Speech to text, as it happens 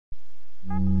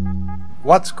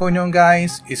What's going on,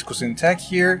 guys? It's Cousin Tech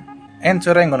here, and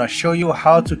today I'm gonna show you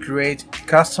how to create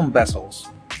custom bezels,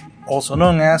 also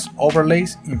known as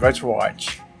overlays in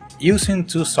Retroarch, using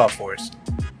two softwares.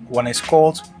 One is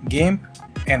called GIMP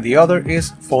and the other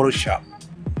is Photoshop.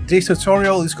 This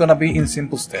tutorial is gonna be in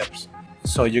simple steps,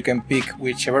 so you can pick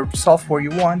whichever software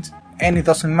you want, and it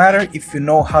doesn't matter if you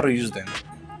know how to use them.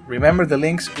 Remember, the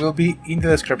links will be in the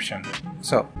description.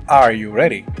 So, are you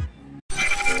ready?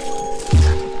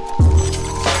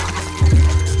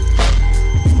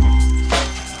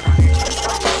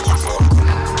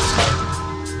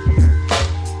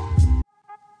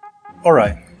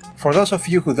 Alright, for those of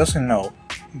you who doesn't know,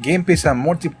 GIMP is a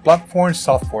multi-platform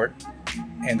software,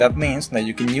 and that means that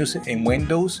you can use it in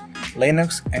Windows,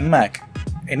 Linux and Mac,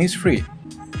 and it's free.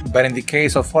 But in the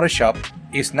case of Photoshop,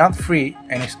 it's not free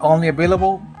and is only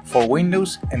available for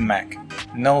Windows and Mac,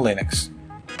 no Linux.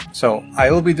 So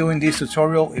I will be doing this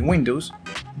tutorial in Windows,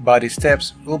 but the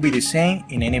steps will be the same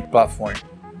in any platform.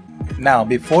 Now,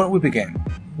 before we begin,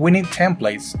 we need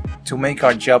templates to make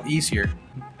our job easier.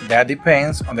 That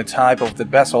depends on the type of the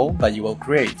bezel that you will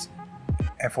create.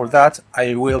 And for that,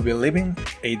 I will be leaving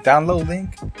a download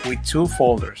link with two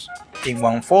folders. In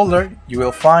one folder, you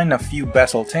will find a few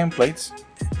bezel templates,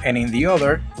 and in the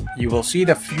other, you will see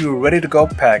the few ready-to-go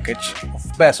package of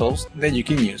bezels that you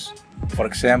can use, for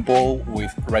example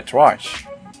with Retroarch.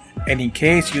 And in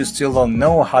case you still don't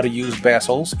know how to use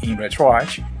bezels in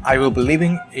Retroarch, I will be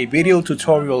leaving a video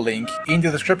tutorial link in the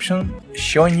description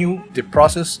showing you the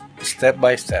process step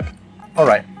by step.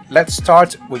 Alright, let's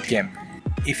start with GIMP.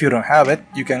 If you don't have it,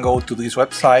 you can go to this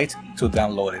website to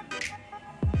download it.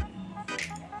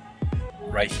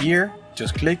 Right here,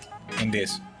 just click in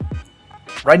this.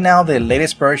 Right now the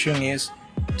latest version is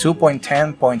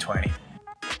 2.10.20.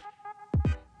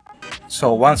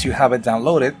 So once you have it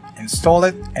downloaded, install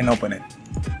it and open it.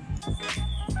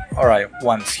 Alright,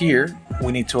 once here,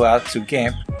 we need to add to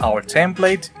GIMP our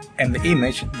template and the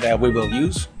image that we will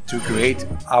use to create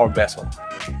our bezel.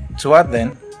 To add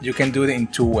them, you can do it in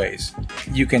two ways.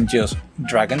 You can just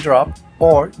drag and drop,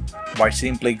 or by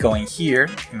simply going here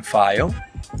in File,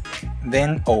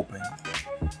 then Open.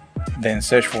 Then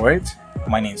search for it.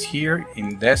 Mine is here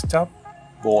in Desktop,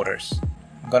 Borders.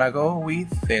 I'm gonna go with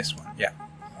this one, yeah.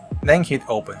 Then hit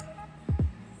Open.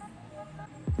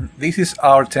 This is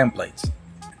our template.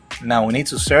 Now we need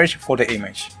to search for the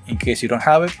image. In case you don't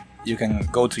have it, you can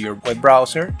go to your web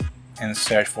browser and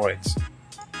search for it.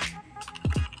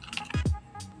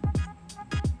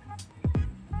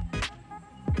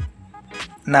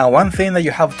 Now, one thing that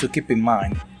you have to keep in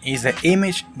mind is the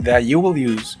image that you will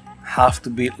use have to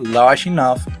be large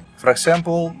enough. For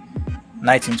example,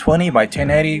 1920 by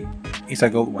 1080 is a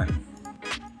good one.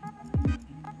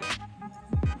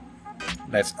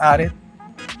 Let's add it.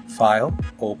 File,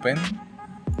 Open.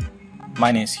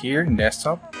 Mine is here in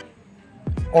Desktop,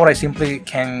 or I simply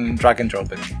can drag and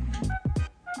drop it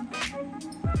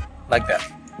like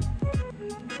that.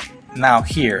 Now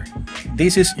here,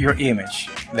 this is your image,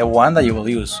 the one that you will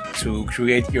use to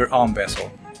create your own bezel.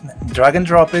 Drag and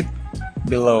drop it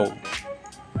below,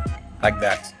 like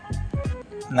that.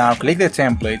 Now click the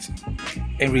template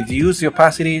and reduce the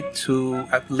opacity to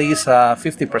at least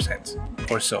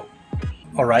 50% or so.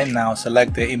 Alright, now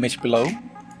select the image below.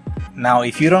 Now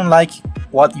if you don't like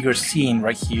what you're seeing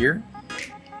right here,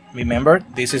 remember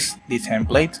this is the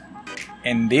template,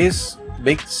 and this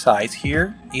big size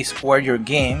here is where your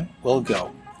game will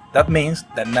go. That means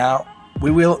that now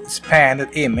we will expand the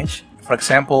image, for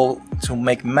example, to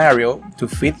make Mario to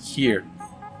fit here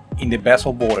in the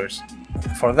bezel borders.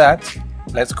 For that,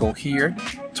 let's go here,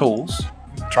 Tools,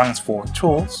 Transform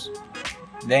Tools,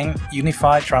 then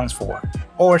Unify Transform,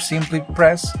 or simply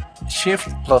press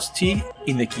Shift+T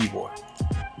in the keyboard.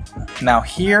 Now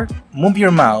here, move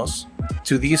your mouse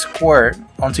to this square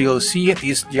until you see it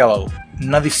is yellow,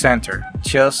 not the center,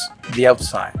 just the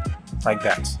outside, like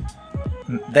that.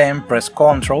 Then press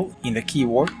Ctrl in the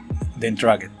keyboard, then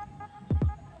drag it.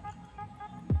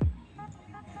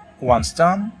 Once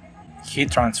done,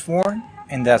 hit Transform,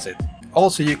 and that's it.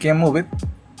 Also, you can move it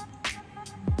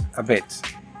a bit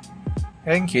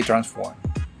and hit Transform.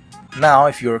 Now,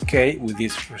 if you're okay with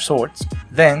these results,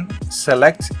 then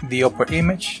select the upper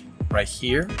image right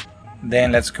here.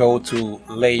 Then let's go to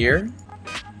Layer,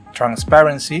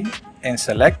 Transparency, and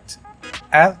select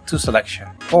Add to Selection.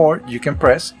 Or you can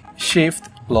press Shift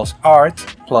plus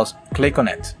Alt plus click on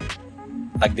it,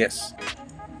 like this.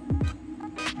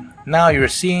 Now you're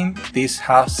seeing this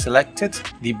has selected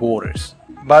the borders,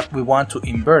 but we want to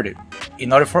invert it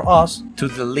in order for us to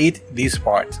delete this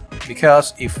part,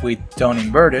 because if we don't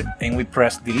invert it and we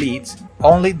press delete,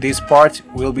 only this part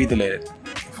will be deleted.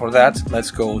 For that,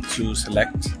 let's go to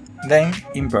select, then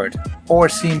invert, or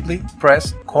simply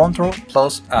press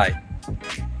Ctrl+I.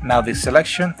 Now the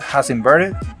selection has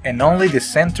inverted and only the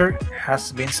center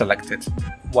has been selected.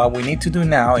 What we need to do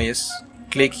now is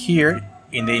click here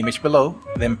in the image below,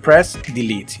 then press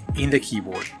delete in the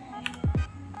keyboard.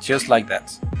 Just like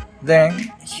that.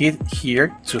 Then hit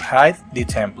here to hide the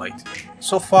template.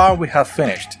 So far we have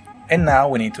finished, and now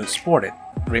we need to export it.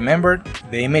 Remember,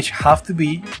 the image have to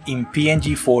be in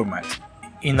PNG format.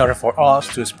 In order for us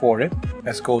to export it,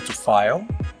 let's go to File,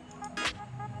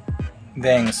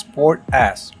 then Export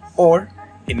As, or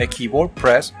in the keyboard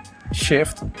press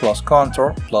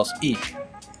Shift+Ctrl+E.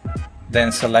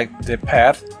 Then select the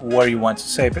path where you want to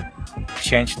save it,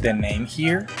 change the name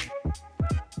here,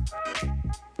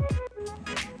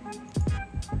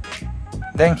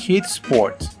 then hit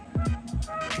Export,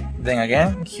 then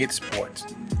again hit Export.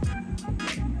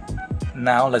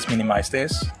 Now let's minimize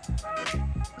this.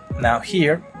 Now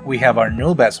here we have our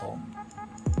new bezel.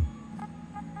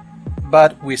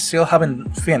 But we still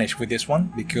haven't finished with this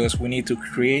one because we need to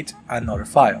create another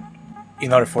file.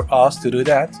 In order for us to do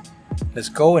that, let's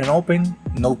go and open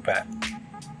Notepad.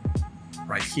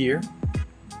 Right here.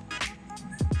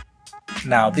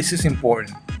 Now this is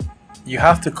important. You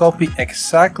have to copy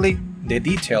exactly the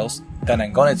details that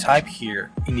I'm gonna type here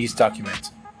in this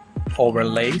document.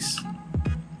 Overlays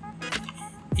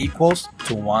equals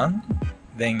to 1,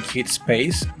 then hit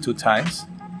space 2 times,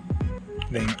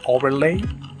 then overlay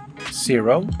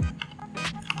 0,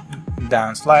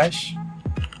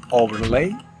 /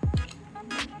 overlay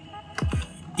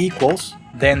equals,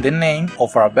 then the name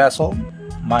of our bezel,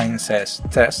 mine says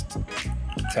test,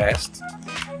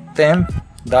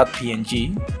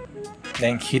 temp.png,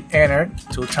 then hit enter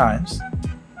 2 times,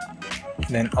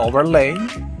 then overlay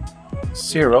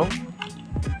 0,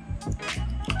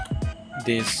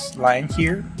 this line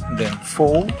here, then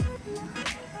full,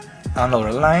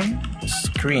 another line,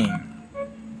 screen,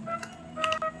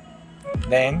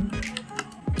 then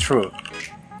true.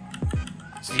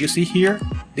 So you see here,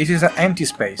 this is an empty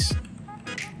space.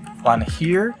 One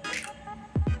here,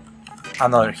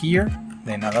 another here,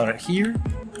 then another here,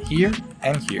 here,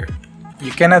 and here.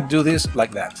 You cannot do this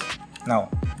like that. No,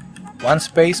 one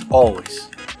space always.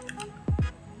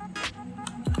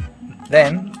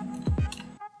 Then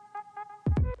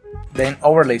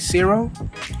overlay 0,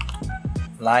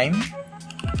 line,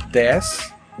 des,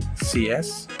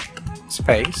 cs,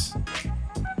 space,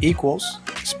 equals,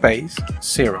 space,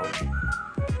 0.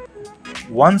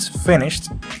 Once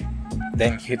finished,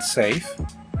 then hit save.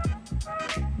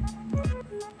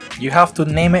 You have to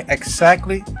name it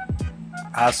exactly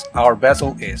as our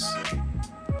bezel is.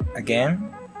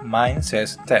 Again, mine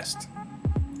says test.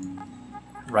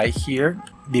 Right here,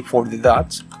 before the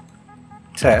dots,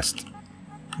 test.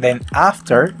 Then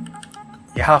after,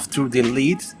 you have to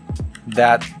delete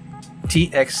that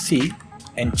txt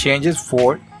and change it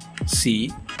for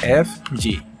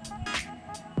CFG.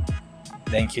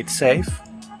 Then hit save.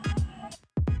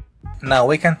 Now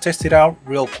we can test it out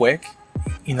real quick.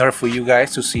 In order for you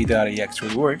guys to see that it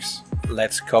actually works,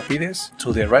 let's copy this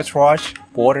to the Retroarch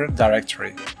border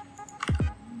directory.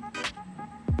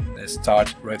 Let's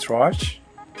start Retroarch.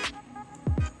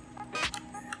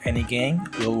 And again,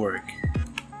 will work.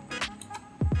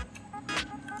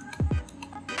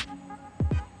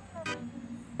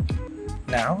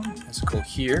 Now, let's go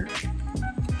here,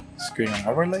 screen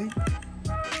overlay.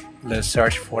 Let's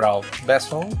search for our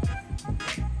bezel.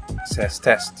 It says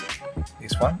test,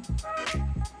 this one.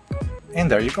 And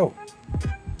there you go.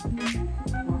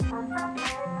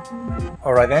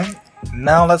 Alright then,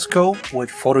 now let's go with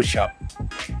Photoshop.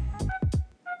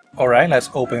 Alright, let's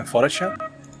open Photoshop.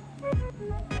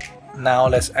 Now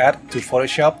let's add to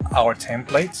Photoshop our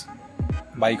templates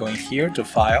by going here to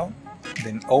File,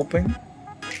 then Open.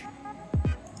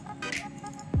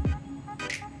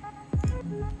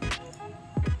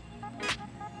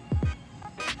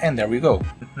 And there we go.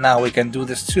 Now we can do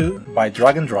this too by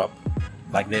drag and drop,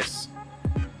 like this.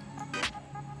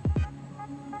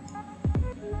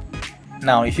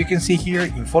 Now if you can see here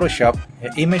in Photoshop,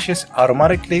 the images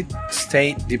automatically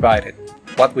stay divided.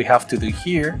 What we have to do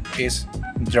here is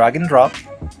drag and drop,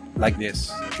 like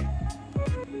this,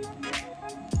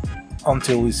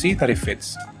 until we see that it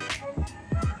fits.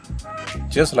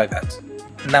 Just like that.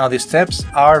 Now the steps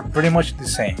are pretty much the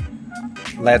same.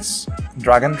 Let's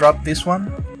drag and drop this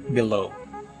one below.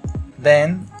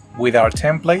 Then, with our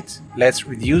template, let's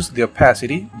reduce the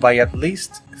opacity by at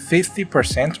least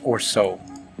 50% or so.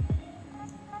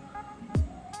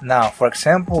 Now, for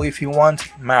example, if you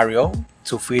want Mario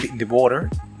to fit in the border,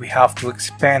 we have to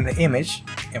expand the image,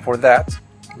 and for that,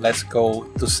 let's go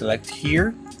to select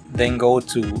here, then go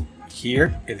to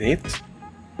here, Edit,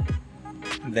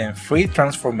 then Free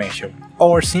Transformation,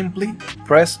 or simply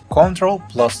press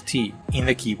Ctrl+T in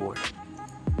the keyboard.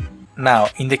 Now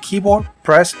in the keyboard,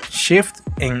 press Shift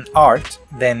and Alt,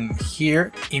 then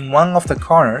here in one of the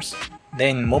corners,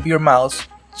 then move your mouse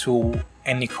to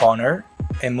any corner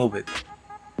and move it.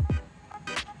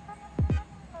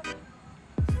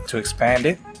 To expand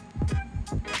it,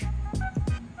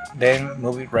 then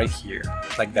move it right here,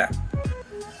 like that.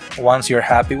 Once you're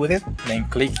happy with it, then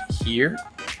click here.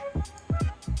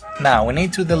 Now we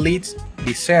need to delete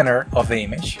the center of the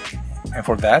image, and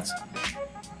for that,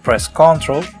 press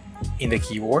Ctrl in the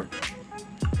keyboard,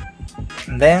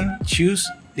 then choose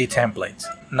the template.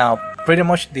 Now pretty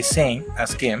much the same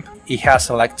as GIMP, it has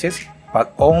selected,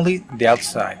 but only the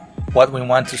outside. What we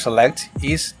want to select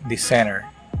is the center,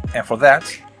 and for that,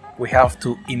 we have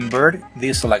to invert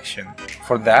this selection.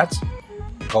 For that,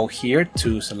 go here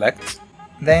to Select,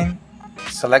 then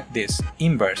select this,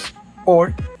 Inverse,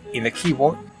 or in the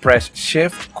keyboard, press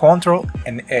Shift, Ctrl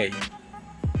and A.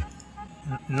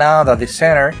 Now that the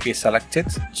center is selected,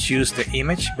 choose the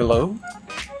image below,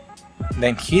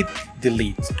 then hit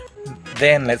Delete.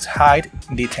 Then let's hide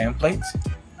the template,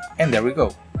 and there we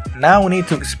go. Now we need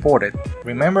to export it.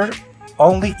 Remember,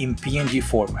 only in PNG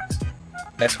format.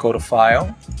 Let's go to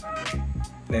File,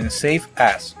 then Save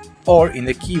As, or in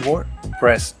the keyboard,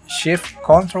 press Shift,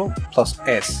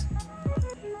 Ctrl+S.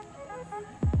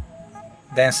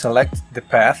 Then select the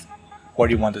path where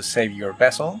you want to save your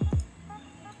bezel,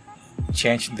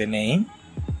 change the name,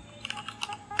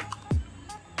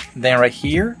 then right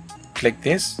here, click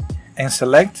this and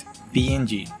select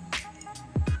PNG,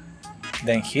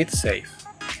 then hit Save,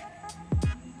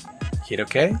 hit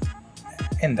OK,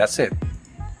 and that's it.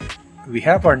 We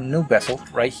have our new bezel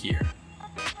right here.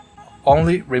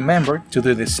 Only remember to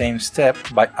do the same step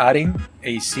by adding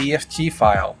a CFG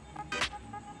file.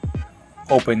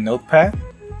 Open Notepad,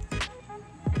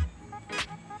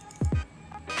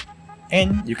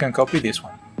 and you can copy this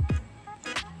one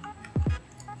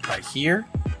right here,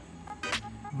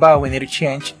 but we need to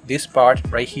change this part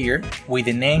right here with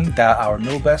the name that our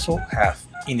new bezel have.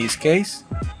 In this case,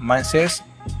 mine says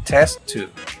Test2.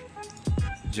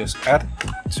 Just add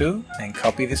 2 and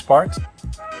copy this part,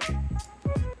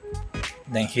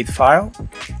 then hit File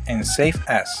and Save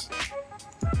As.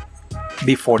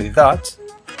 Before the dot,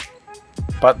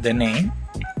 put the name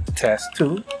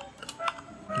Test2,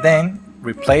 then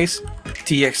replace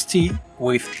TXT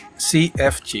with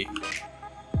CFG,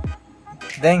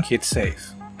 then hit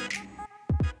Save.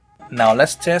 Now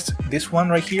let's test this one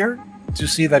right here to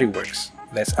see that it works.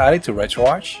 Let's add it to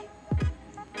Retroarch.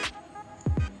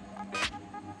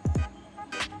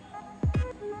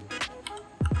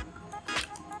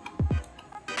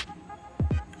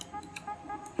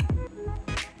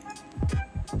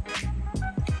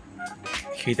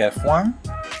 Hit F1,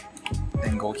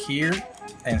 then go here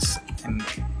and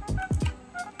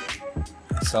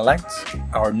select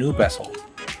our new bezel.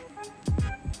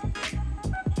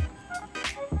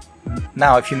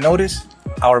 Now if you notice,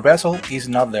 our bezel is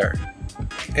not there.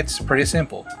 It's pretty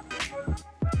simple.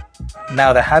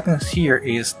 Now that happens here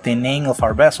is the name of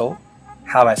our bezel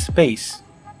have a space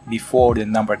before the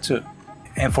number 2.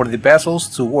 And for the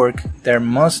bezels to work, there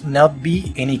must not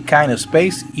be any kind of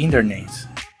space in their names.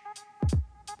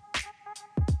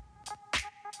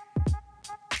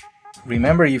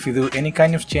 Remember, if you do any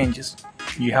kind of changes,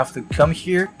 you have to come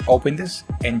here, open this,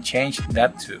 and change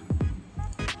that too.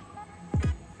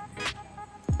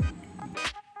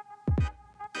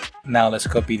 Now let's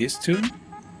copy this too.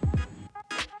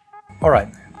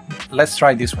 Alright, let's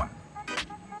try this one.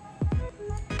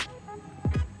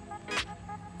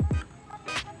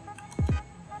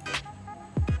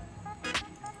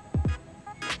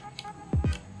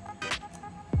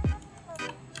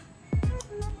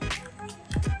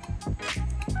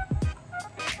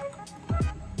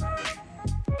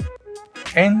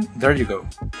 And there you go.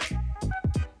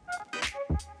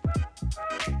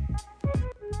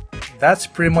 That's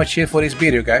pretty much it for this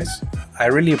video, guys. I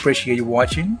really appreciate you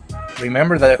watching.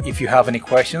 Remember that if you have any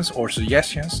questions or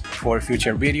suggestions for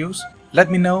future videos,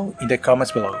 let me know in the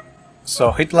comments below.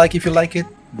 So hit like if you like it,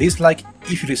 dislike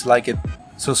if you dislike it,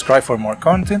 subscribe for more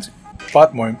content,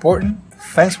 but more important,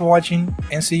 thanks for watching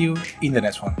and see you in the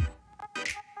next one.